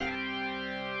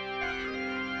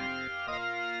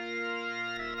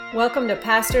Welcome to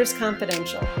Pastors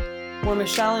Confidential. We're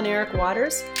Michelle and Eric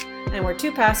Waters, and we're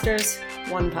two pastors,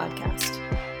 one podcast.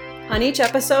 On each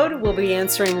episode, we'll be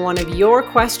answering one of your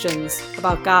questions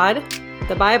about God,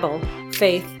 the Bible,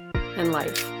 faith, and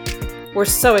life. We're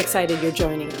so excited you're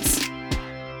joining us.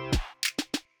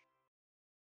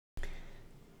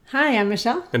 Hi, I'm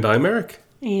Michelle. And I'm Eric.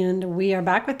 And we are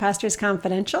back with Pastors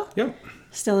Confidential. Yep.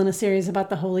 Still in a series about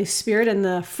the Holy Spirit and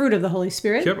the fruit of the Holy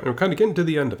Spirit. Yep, and we're kind of getting to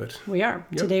the end of it. We are.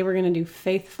 Yep. Today we're going to do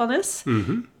faithfulness.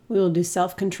 Mm-hmm. We will do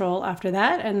self-control after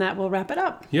that, and that will wrap it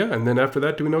up. Yeah, and then after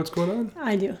that, do we know what's going on?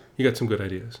 I do. You got some good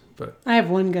ideas, but I have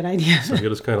one good idea. so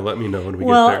you'll just kind of let me know when we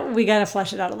Well, get there. we got to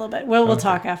flesh it out a little bit. Well, we'll Okay.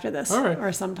 talk after this. All right.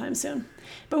 Or sometime soon.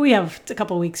 But we have a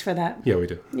couple weeks for that. Yeah, we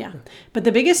do. Yeah. But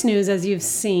the biggest news, as you've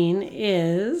seen,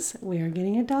 is we are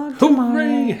getting a dog tomorrow.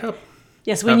 Hooray! Yep.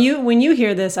 Yes, when you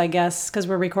hear this, I guess, because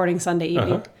we're recording Sunday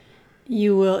evening,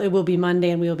 Uh-huh. it will be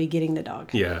Monday, and we will be getting the dog.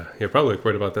 Yeah, probably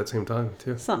right about that same time,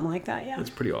 too. Something like that, yeah.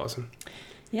 That's pretty awesome.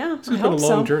 Yeah, It's been a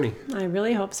long journey. I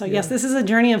really hope so. Yes, this is a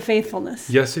journey of faithfulness.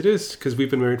 Yes, it is, because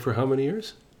we've been married for how many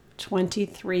years?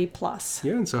 23 plus.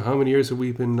 Yeah, and so how many years have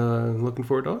we been looking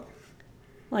for a dog?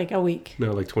 Like a week.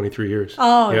 No, like 23 years.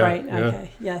 Oh, Yeah, right. yeah.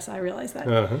 Okay. Yes, I realize that.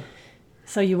 Uh-huh.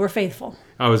 So you were faithful.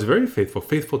 I was very faithful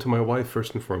to my wife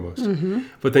first and foremost. Mm-hmm.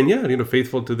 But then,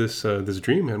 faithful to this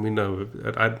dream. I mean,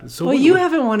 Well, you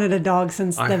haven't wanted a dog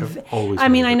since I have always I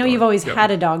mean, wanted I a know dog. you've always Yep.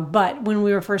 had a dog, but when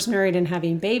we were first married and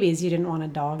having babies, you didn't want a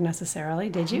dog necessarily,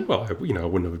 did you? Well, I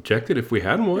wouldn't have objected if we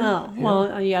had one. Oh, Yeah.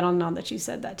 well, yeah, I don't know that you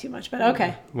said that too much, but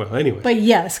okay. Well, anyway. But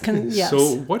yes, yes.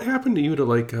 So, what happened to you to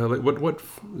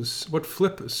what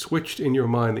flip switched in your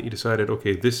mind that you decided,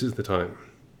 okay, this is the time?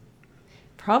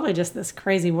 Probably just this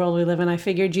crazy world we live in. I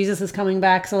figured Jesus is coming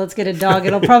back, so let's get a dog.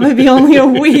 It'll probably be only a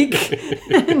week,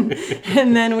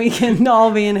 and then we can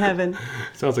all be in heaven.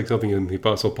 Sounds like something the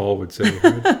Apostle Paul would say.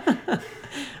 Right?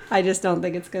 I just don't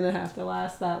think it's going to have to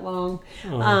last that long.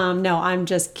 No, I'm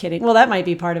just kidding. Well, that might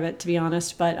be part of it, to be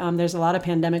honest. But there's a lot of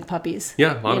pandemic puppies.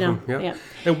 Yeah, a lot of them. Yeah.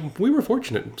 And we were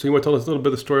fortunate. So you want to tell us a little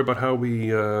bit of the story about how we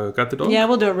got the dog? Yeah,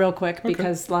 we'll do it real quick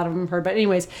because a lot of them heard. But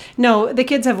anyways, no, the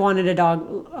kids have wanted a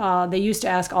dog. They used to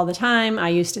ask all the time. I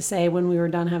used to say when we were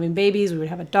done having babies, we would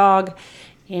have a dog.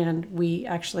 And we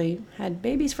actually had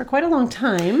babies for quite a long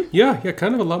time. Yeah,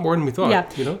 kind of a lot more than we thought.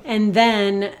 Yeah. And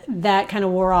then that kind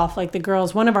of wore off. Like the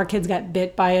girls, one of our kids got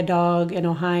bit by a dog in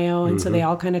Ohio. And so they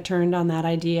all kind of turned on that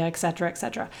idea, et cetera, et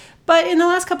cetera. But in the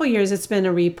last couple of years, it's been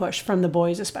a re-push from the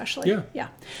boys especially. Yeah.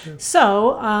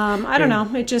 So, I don't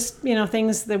know. It just,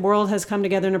 the world has come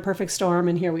together in a perfect storm,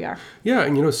 and here we are. Yeah,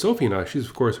 and Sophie and I, she's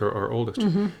of course our oldest.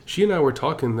 Mm-hmm. She and I were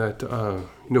talking that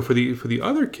for the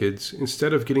other kids,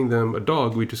 instead of getting them a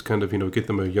dog, we just kind of get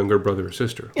them a younger brother or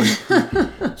sister.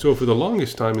 Like, so for the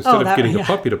longest time, instead of getting a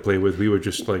puppy to play with, we would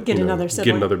just get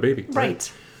another baby.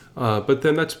 Right. But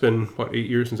then that's been 8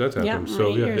 years since that's happened. Yeah,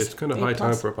 so 8 years, it's kind of high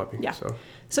time for a puppy. Yeah.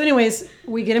 So anyways,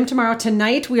 we get him tomorrow.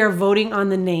 Tonight we are voting on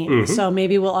the name. Mm-hmm. So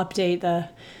maybe we'll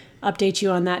update you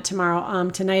on that tomorrow.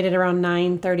 Tonight at around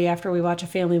 9:30 after we watch a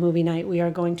family movie night, we are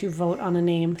going to vote on a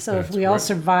name. So if we all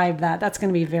survive that's going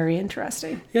to be very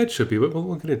interesting. Yeah, it should be, but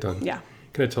we'll get it done. Yeah.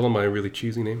 Can I tell them my really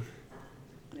cheesy name?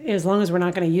 As long as we're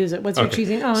not going to use it. What's your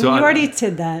cheesy? Oh, So you already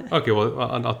did that. Okay, well,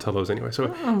 I'll tell those anyway. So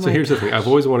here's the thing. I've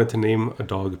always wanted to name a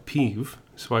dog Peeve,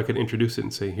 so I could introduce it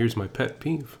and say, here's my pet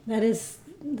Peeve. That is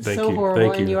Thank so you. horrible,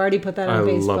 Thank and you. you already put that on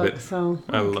I Facebook. love it. So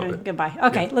I love it. Goodbye.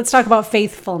 Okay, let's talk about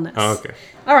faithfulness. Okay.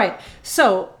 All right.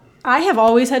 So I have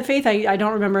always had faith. I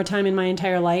don't remember a time in my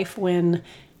entire life when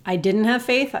I didn't have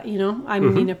faith. I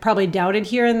mean, I probably doubted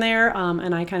here and there,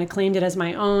 and I kind of claimed it as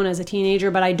my own as a teenager.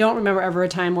 But I don't remember ever a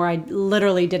time where I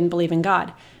literally didn't believe in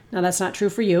God. Now, that's not true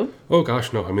for you. Oh,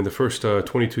 gosh, no. I mean, the first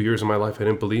 22 years of my life, I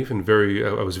didn't believe, and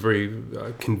I was very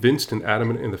convinced and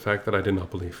adamant in the fact that I did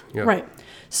not believe. Yeah. Right.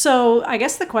 So I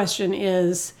guess the question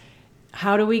is,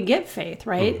 how do we get faith,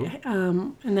 right?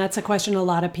 And that's a question a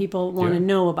lot of people want to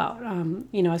know about.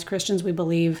 As Christians, we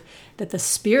believe that the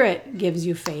Spirit gives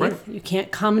you faith. Right. You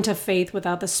can't come to faith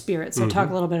without the Spirit. So talk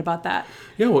a little bit about that.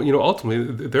 Yeah, well,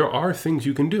 ultimately, there are things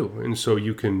you can do. And so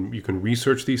you can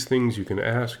research these things, you can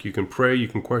ask, you can pray, you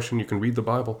can question, you can read the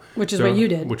Bible. Which is what you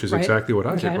did, Which is right? exactly what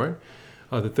I did, right?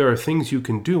 That there are things you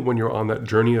can do when you're on that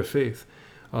journey of faith.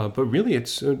 But really,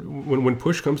 it's when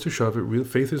push comes to shove,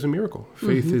 faith is a miracle.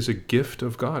 Faith is a gift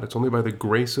of God. It's only by the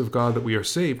grace of God that we are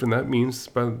saved, and that means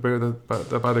by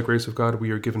the grace of God we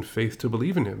are given faith to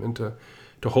believe in Him and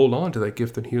to hold on to that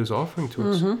gift that He is offering to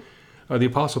us. The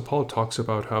Apostle Paul talks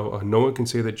about how no one can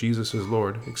say that Jesus is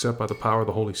Lord except by the power of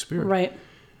the Holy Spirit. Right.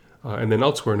 And then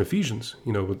elsewhere in Ephesians,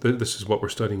 this is what we're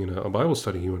studying in a Bible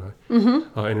study, you and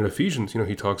I. And in Ephesians,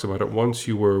 he talks about it. Once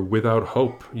you were without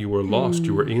hope, you were lost,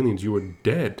 you were aliens, you were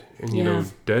dead.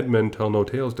 And, dead men tell no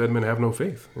tales, dead men have no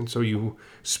faith. And so you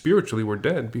spiritually were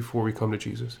dead before we come to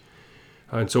Jesus.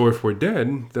 And so if we're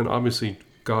dead, then obviously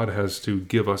God has to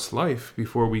give us life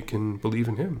before we can believe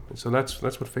in him. And so that's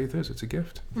what faith is. It's a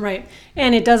gift. Right.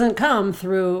 And it doesn't come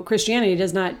through Christianity. It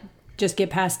does not just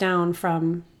get passed down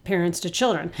from parents to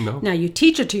children. No. Now you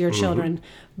teach it to your children,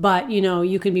 but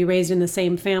you can be raised in the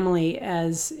same family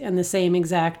and the same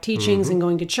exact teachings and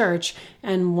going to church,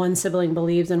 and one sibling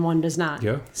believes and one does not.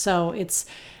 Yeah. So it's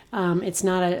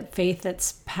not a faith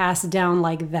that's passed down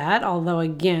like that, although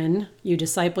again, you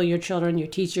disciple your children, you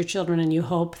teach your children, and you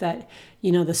hope that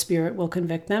the Spirit will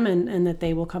convict them and that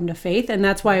they will come to faith. And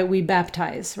that's why we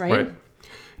baptize, right? Right.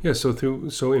 Yeah,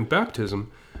 so in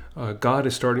baptism, God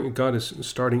is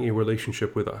starting a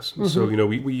relationship with us. So,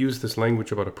 we use this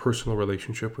language about a personal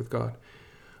relationship with God.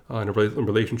 And a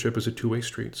relationship is a two-way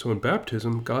street. So in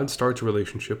baptism, God starts a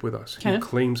relationship with us. Okay. He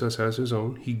claims us as his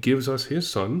own. He gives us his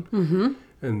son.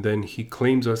 And then he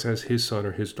claims us as his son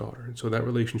or his daughter. And so that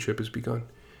relationship is begun.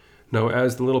 Now,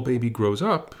 as the little baby grows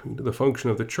up, the function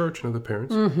of the church and of the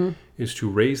parents is to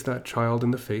raise that child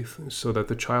in the faith so that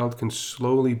the child can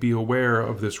slowly be aware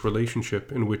of this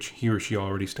relationship in which he or she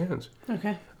already stands.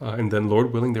 Okay. And then,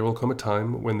 Lord willing, there will come a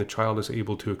time when the child is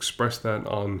able to express that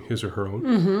on his or her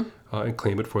own and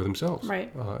claim it for themselves.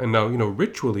 Right. And now,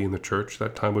 ritually in the church,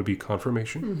 that time would be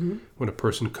confirmation, when a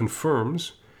person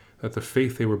confirms that the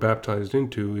faith they were baptized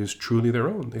into is truly their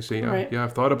own. They say, yeah,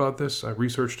 I've thought about this, I've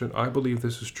researched it, I believe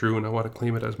this is true, and I want to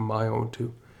claim it as my own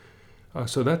too.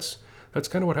 So that's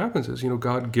kind of what happens is,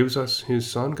 God gives us his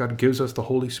son, God gives us the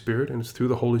Holy Spirit, and it's through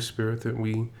the Holy Spirit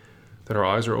that our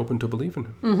eyes are open to believe in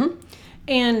him.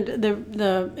 And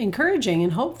the encouraging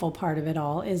and hopeful part of it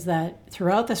all is that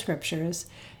throughout the scriptures,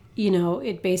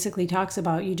 it basically talks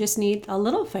about you just need a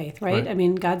little faith, right? I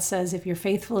mean, God says if you're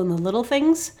faithful in the little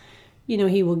things,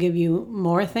 he will give you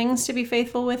more things to be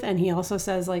faithful with. And he also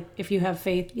says, like, if you have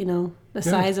faith, the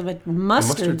size of a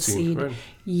mustard seed,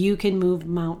 you can move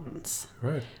mountains.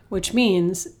 Right. Which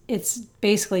means it's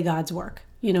basically God's work.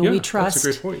 We trust.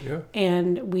 That's a great point, yeah.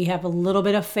 And we have a little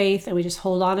bit of faith and we just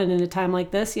hold on. And in a time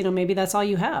like this, maybe that's all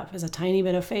you have is a tiny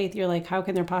bit of faith. You're like, how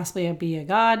can there possibly be a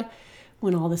God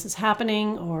when all this is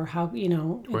happening? Or how,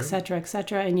 et cetera, et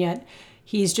cetera. And yet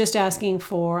he's just asking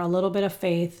for a little bit of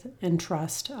faith and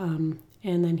trust, and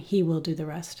then he will do the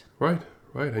rest. Right.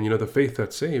 And the faith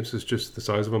that saves is just the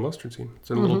size of a mustard seed.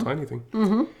 It's a little tiny thing.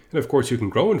 And of course, you can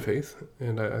grow in faith,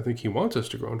 and I think he wants us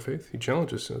to grow in faith. He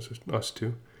challenges us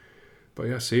to. But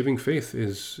yeah, saving faith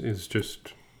is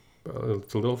just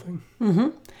it's a little thing.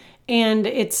 And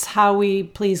it's how we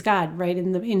please God, right?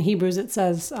 In Hebrews it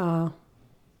says,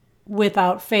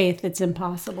 without faith, it's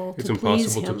impossible to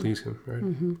please him.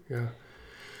 Right? Yeah.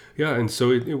 Yeah, and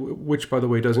so which, by the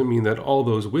way, doesn't mean that all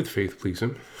those with faith please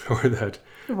him, or that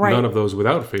none of those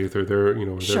without faith are there,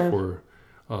 therefore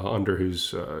under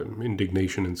his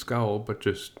indignation and scowl, but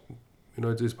just,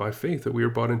 it is by faith that we are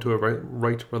brought into a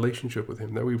right relationship with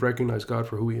him, that we recognize God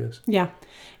for who he is. Yeah,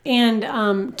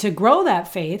 and to grow that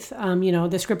faith,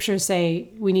 the scriptures say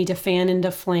we need to fan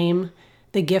into flame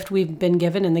the gift we've been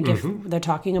given, and the gift they're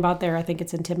talking about there, I think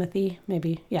it's in Timothy,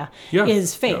 maybe,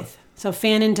 is faith. Yeah. So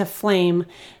fan into flame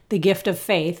the gift of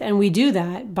faith. And we do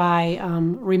that by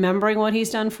remembering what he's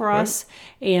done for us.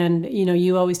 And,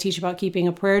 you always teach about keeping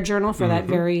a prayer journal for that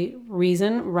very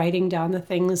reason, writing down the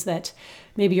things that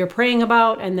maybe you're praying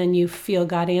about and then you feel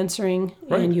God answering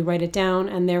and you write it down.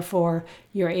 And therefore,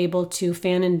 you're able to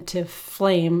fan into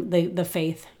flame the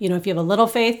faith. If you have a little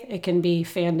faith, it can be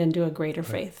fanned into a greater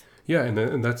faith. Yeah,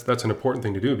 and that's an important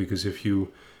thing to do, because if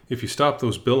you stop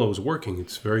those billows working,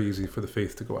 it's very easy for the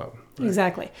faith to go out. Right?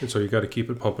 Exactly. And so you got to keep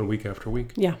it pumping week after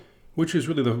week. Yeah. Which is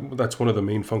really that's one of the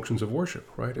main functions of worship,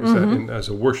 right? Is that as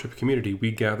a worship community,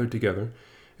 we gather together.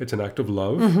 It's an act of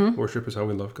love. Worship is how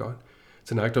we love God.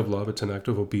 It's an act of love. It's an act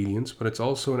of obedience, but it's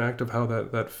also an act of how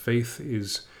that faith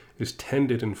is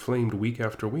tended and flamed week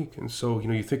after week. And so,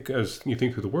 you think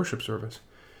through the worship service,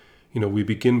 we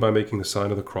begin by making the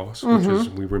sign of the cross, which is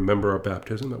we remember our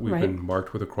baptism, that we've been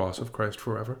marked with the cross of Christ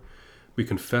forever. We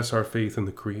confess our faith in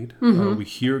the creed. We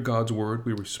hear God's word.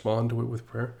 We respond to it with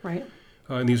prayer. Right.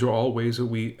 And these are all ways that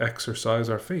we exercise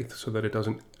our faith so that it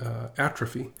doesn't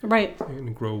atrophy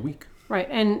and grow weak. Right.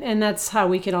 And that's how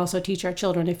we can also teach our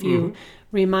children. If you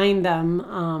remind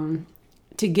them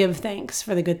to give thanks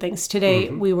for the good things. Today,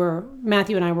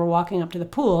 Matthew and I were walking up to the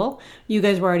pool. You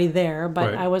guys were already there,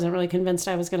 but I wasn't really convinced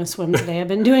I was going to swim today. I've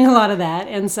been doing a lot of that.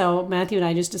 And so Matthew and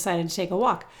I just decided to take a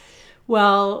walk.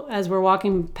 Well, as we're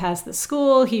walking past the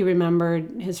school, he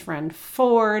remembered his friend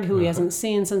Ford, who he hasn't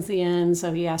seen since the end.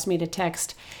 So he asked me to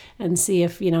text and see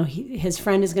if, his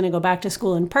friend is going to go back to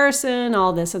school in person,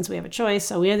 all this, since we have a choice.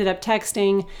 So we ended up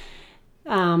texting.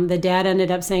 The dad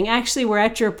ended up saying, actually, we're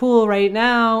at your pool right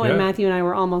now. And Matthew and I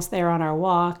were almost there on our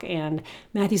walk. And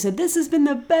Matthew said, this has been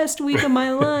the best week of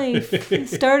my life. It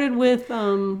started with,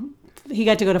 he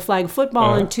got to go to flag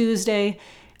football on Tuesday.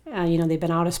 They've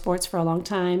been out of sports for a long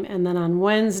time. And then on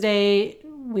Wednesday,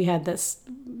 we had this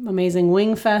amazing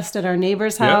wing fest at our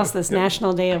neighbor's house,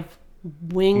 National Day of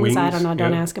Wings. I don't know.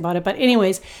 Don't ask about it. But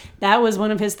anyways, that was one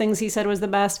of his things he said was the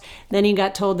best. Then he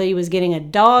got told that he was getting a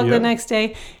dog the next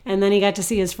day. And then he got to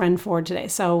see his friend Ford today.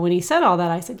 So when he said all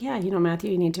that, I said,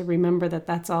 Matthew, you need to remember that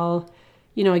that's all,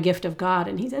 a gift of God.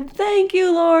 And he said, thank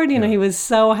you, Lord. He was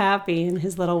so happy in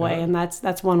his little way. And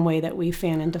that's one way that we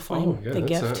fan into flame the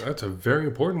gift. That's a very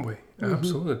important way.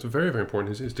 Absolutely. It's very, very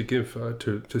important is to give,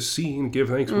 to see and give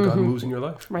thanks when God moves in your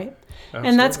life. Right. Absolutely.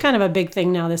 And that's kind of a big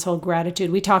thing now, this whole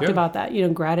gratitude. We talked about that,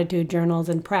 gratitude journals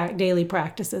and daily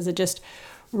practices. It just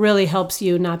really helps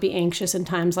you not be anxious in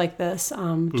times like this,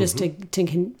 just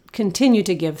to continue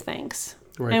to give thanks.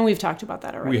 Right. And we've talked about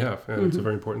that already. We have. And it's a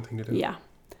very important thing to do. Yeah.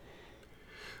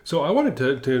 So I wanted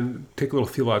to take a little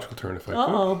theological turn, if I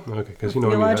could. Okay, because I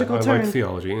like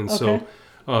theology. And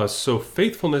so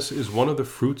faithfulness is one of the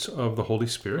fruits of the Holy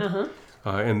Spirit.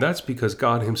 And that's because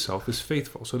God himself is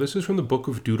faithful. So this is from the book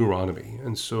of Deuteronomy.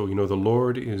 And so, the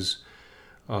Lord is,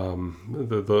 the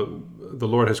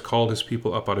Lord has called his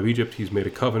people up out of Egypt. He's made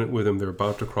a covenant with them. They're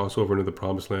about to cross over into the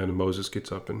promised land. And Moses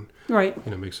gets up and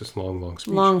makes this long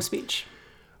speech. Long speech.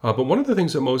 But one of the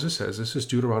things that Moses says, this is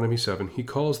Deuteronomy 7, he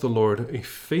calls the Lord a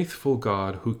faithful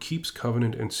God who keeps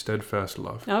covenant and steadfast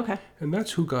love. Okay. And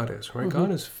that's who God is, right?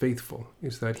 God is faithful,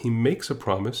 is that he makes a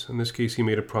promise. In this case, he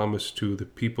made a promise to the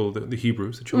people, the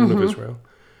Hebrews, the children of Israel.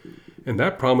 And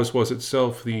that promise was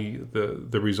itself the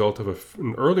result of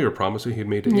an earlier promise that he had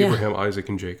made to Abraham, Isaac,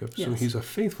 and Jacob. So he's a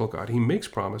faithful God. He makes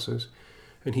promises.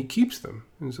 And he keeps them.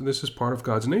 And so this is part of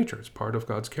God's nature. It's part of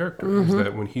God's character. Is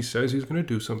that when he says he's going to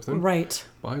do something,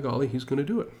 by golly, he's going to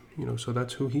do it. So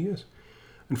that's who he is.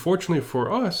 Unfortunately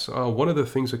for us, one of the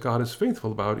things that God is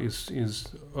faithful about is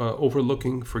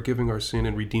overlooking, forgiving our sin,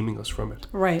 and redeeming us from it.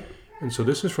 Right. And so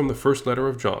this is from the first letter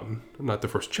of John. Not the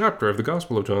first chapter of the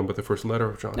Gospel of John, but the first letter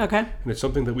of John. Okay. And it's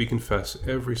something that we confess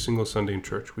every single Sunday in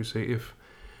church. We say, if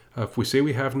we say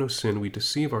we have no sin, we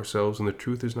deceive ourselves and the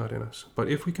truth is not in us. But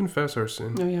if we confess our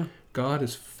sin, God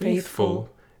is faithful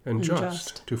and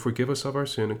just to forgive us of our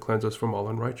sin and cleanse us from all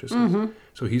unrighteousness.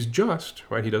 So he's just,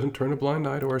 right? He doesn't turn a blind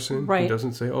eye to our sin. He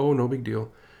doesn't say, oh, no big deal.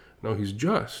 No, he's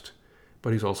just,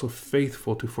 but he's also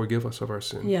faithful to forgive us of our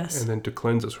sin. Yes. And then to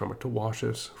cleanse us from it, to wash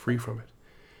us free from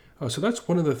it. So that's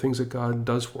one of the things that God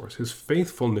does for us. His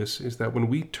faithfulness is that when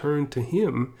we turn to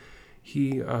him,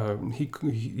 he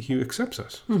accepts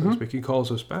us, so to speak. He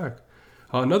calls us back.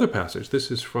 Another passage. This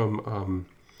is from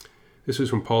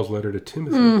Paul's letter to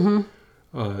Timothy.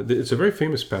 It's a very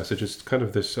famous passage. It's kind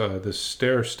of this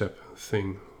stair step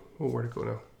thing. Oh, where'd it go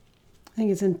now? I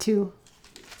think it's in 2.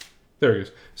 There it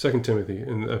is. 2 Timothy.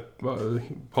 And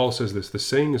Paul says this: the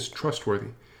saying is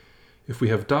trustworthy. If we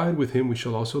have died with him, we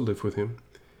shall also live with him.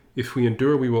 If we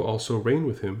endure, we will also reign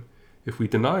with him. If we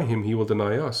deny him, he will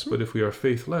deny us. But if we are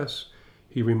faithless,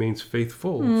 he remains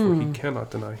faithful, for he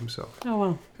cannot deny himself. Oh,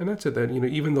 wow. And that's it. That,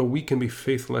 even though we can be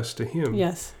faithless to him,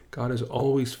 God is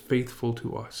always faithful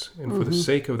to us. And for the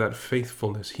sake of that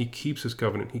faithfulness, he keeps his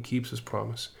covenant. He keeps his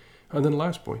promise. And then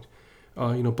last point,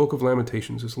 Book of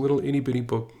Lamentations, this little itty-bitty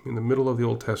book in the middle of the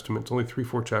Old Testament. It's only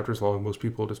 3-4 chapters long. Most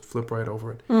people just flip right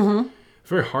over it. It's a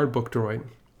very hard book to write,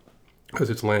 because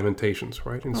it's Lamentations,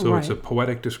 right? And so it's a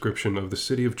poetic description of the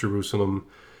city of Jerusalem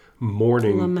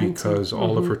mourning because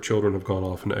all of her children have gone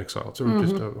off into exile.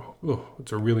 So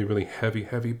it's a really, really heavy,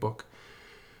 heavy book.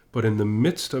 But in the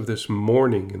midst of this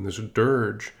mourning and this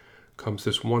dirge comes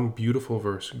this one beautiful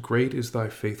verse: great is thy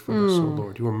faithfulness, O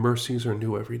Lord. Your mercies are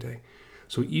new every day.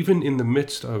 So even in the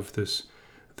midst of this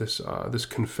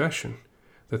confession,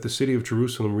 that the city of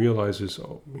Jerusalem realizes,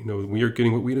 we are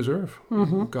getting what we deserve.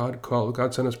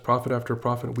 God sent us prophet after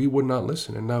prophet. We would not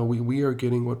listen, and now we are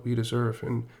getting what we deserve.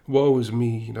 And woe is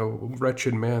me,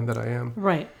 wretched man that I am.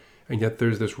 Right. And yet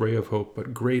there's this ray of hope.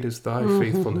 But great is thy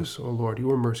faithfulness, O Lord.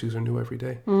 Your mercies are new every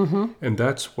day. And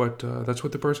that's what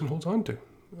the person holds on to,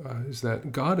 is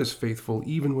that God is faithful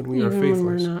even when we are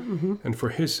faithless. When we're not. And for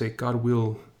his sake, God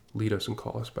will lead us and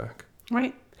call us back.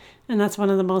 Right. And that's one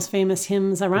of the most famous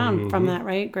hymns around from that,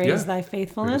 right? Great is thy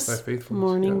faithfulness. Great is thy faithfulness.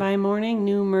 Morning by morning,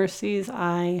 new mercies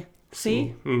I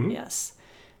see. Yes.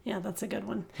 Yeah, that's a good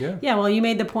one. Yeah. Yeah, well, you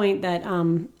made the point that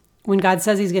when God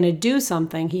says he's going to do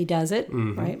something, he does it,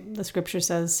 right? The scripture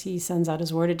says he sends out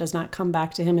his word. It does not come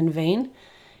back to him in vain.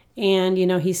 And,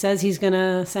 he says he's going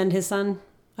to send his son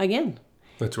again.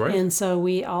 That's right. And so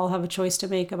we all have a choice to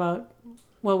make about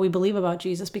what we believe about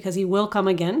Jesus, because he will come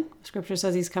again. Scripture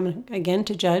says he's coming again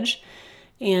to judge.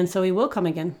 And so he will come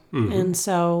again. And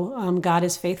so God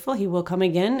is faithful. He will come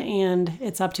again. And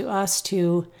it's up to us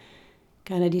to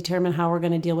kind of determine how we're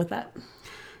going to deal with that.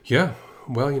 Yeah.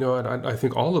 Well, I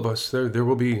think all of us, there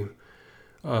will be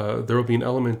an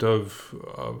element of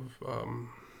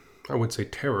I would say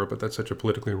terror, but that's such a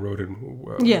politically rooted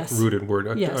word. Yes.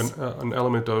 An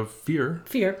element of fear.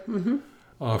 Fear.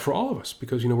 For all of us,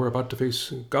 because we're about to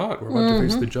face God, we're about to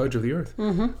face the Judge of the earth.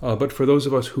 But for those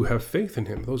of us who have faith in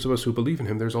Him, those of us who believe in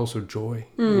Him, there's also joy.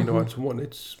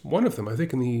 It's one of them. I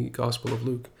think in the Gospel of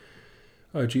Luke,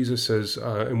 Jesus says,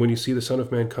 "And when you see the Son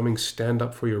of Man coming, stand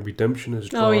up, for your redemption is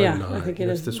drawing nigh." I think it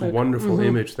is this Luke. wonderful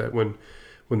image that when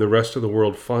the rest of the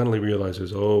world finally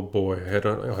realizes, "Oh boy, I had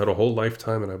a whole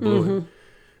lifetime and I blew it,"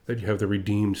 that you have the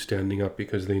redeemed standing up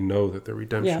because they know that their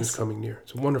redemption is coming near.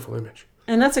 It's a wonderful image.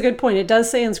 And that's a good point. It does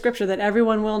say in Scripture that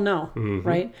everyone will know,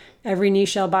 right? Every knee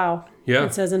shall bow. Yeah.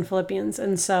 It says in Philippians.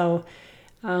 And so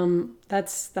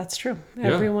that's true.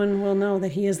 Yeah. Everyone will know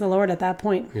that He is the Lord at that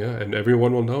point. Yeah, and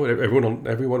everyone will know.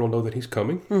 Everyone will know that He's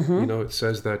coming. It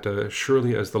says that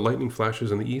surely as the lightning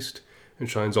flashes in the east and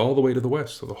shines all the way to the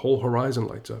west, so the whole horizon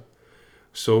lights up,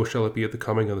 so shall it be at the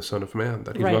coming of the Son of Man.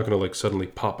 That He's not going to suddenly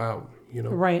pop out.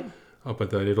 Right.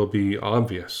 But that it'll be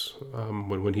obvious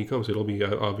when He comes. It'll be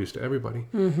obvious to everybody,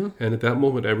 and at that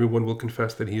moment, everyone will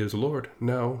confess that He is Lord.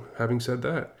 Now, having said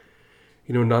that,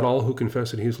 not all who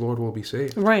confess that He is Lord will be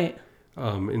saved. Right.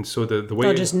 And so the way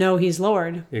they'll just know He's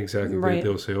Lord. Exactly. Right.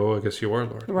 They'll say, "Oh, I guess you are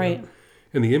Lord." Right.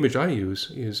 And the image I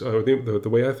use is the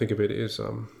way I think of it is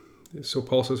so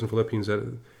Paul says in Philippians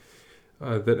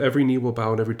that every knee will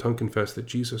bow and every tongue confess that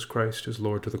Jesus Christ is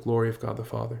Lord, to the glory of God the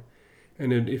Father.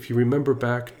 And if you remember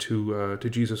back to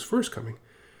Jesus' first coming,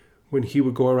 when He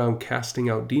would go around casting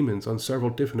out demons on several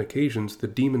different occasions, the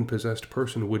demon-possessed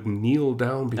person would kneel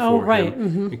down before Him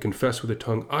and confess with the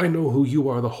tongue, "I know who you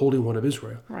are, the Holy One of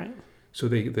Israel." Right. So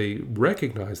they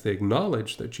recognize, they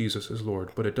acknowledge that Jesus is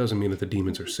Lord, but it doesn't mean that the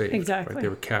demons are saved. Exactly. Right? They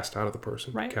were cast out of the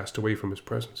person, right. Cast away from His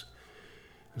presence.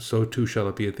 So too shall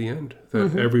it be at the end,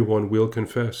 that everyone will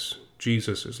confess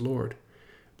Jesus is Lord,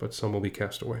 but some will be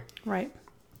cast away. Right.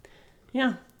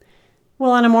 Yeah.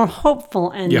 Well, on a more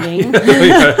hopeful ending,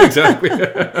 yeah exactly.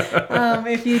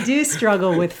 If you do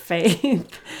struggle with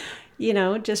faith,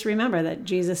 just remember that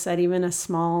Jesus said even a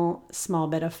small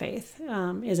bit of faith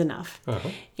is enough.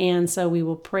 And so we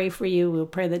will pray for you. We'll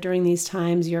pray that during these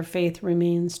times your faith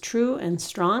remains true and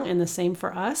strong, and the same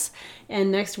for us. And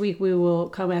next week we will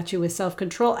come at you with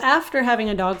self-control after having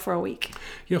a dog for a week.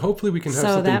 Yeah, hopefully we can have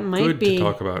something good to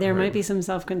talk about. There might be some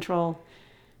self-control.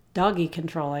 Doggy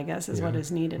control, I guess, is what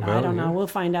is needed. Well, I don't know. We'll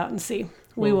find out and see.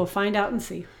 We will find out and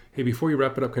see. Hey, before you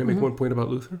wrap it up, can I make one point about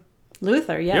Luther?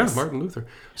 Luther, yes. Yeah, Martin Luther.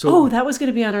 So, that was going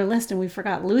to be on our list, and we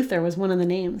forgot. Luther was one of the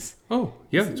names. Oh,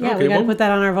 yeah. Yeah, we got to put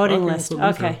that on our voting list.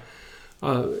 Okay.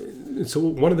 So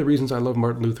one of the reasons I love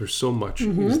Martin Luther so much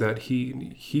is that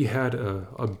he had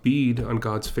a bead on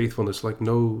God's faithfulness like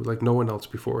no one else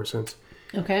before or since.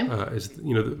 Okay.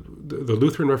 The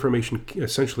Lutheran Reformation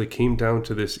essentially came down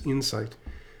to this insight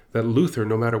that Luther,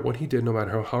 no matter what he did, no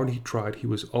matter how hard he tried, he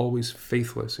was always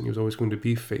faithless, and he was always going to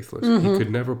be faithless. He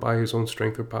could never, by his own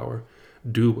strength or power,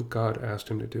 do what God asked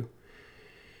him to do.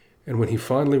 And when he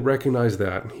finally recognized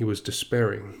that, he was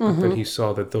despairing. But then he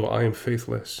saw that though I am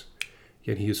faithless,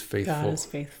 yet He is faithful. God is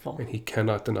faithful. And He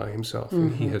cannot deny Himself.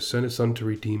 And He has sent His Son to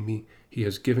redeem me. He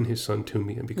has given His Son to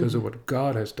me. And because of what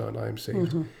God has done, I am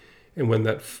saved. And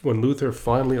when Luther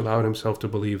finally allowed himself to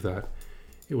believe that,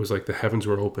 it was like the heavens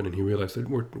were open, and he realized that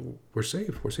we're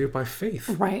saved. We're saved by faith.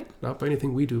 Right. Not by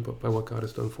anything we do, but by what God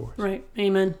has done for us. Right.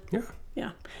 Amen. Yeah.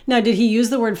 Yeah. Now, did he use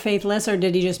the word faithless, or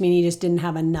did he just mean he just didn't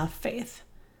have enough faith?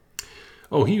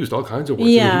 Oh, he used all kinds of words.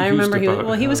 Yeah, I remember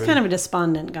he was kind of a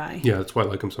despondent guy. Yeah, that's why I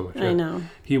like him so much. Yeah. I know.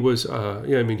 He was,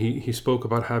 he spoke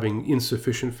about having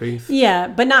insufficient faith. Yeah,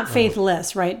 but not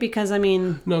faithless, right? Because,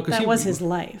 that was his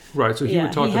life. Right, so he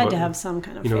would talk about... he had to have some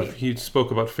kind of faith. He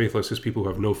spoke about faithless as people who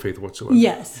have no faith whatsoever.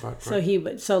 Yes, right. So he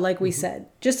would. So like we said,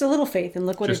 just a little faith, and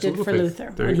look what it did for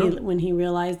Luther when he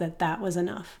realized that was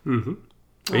enough. Mm-hmm.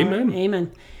 Amen. Right,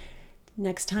 amen.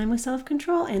 Next time with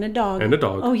self-control and a dog. And a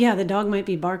dog. Oh, yeah, the dog might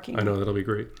be barking. I know, that'll be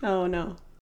great. Oh, no.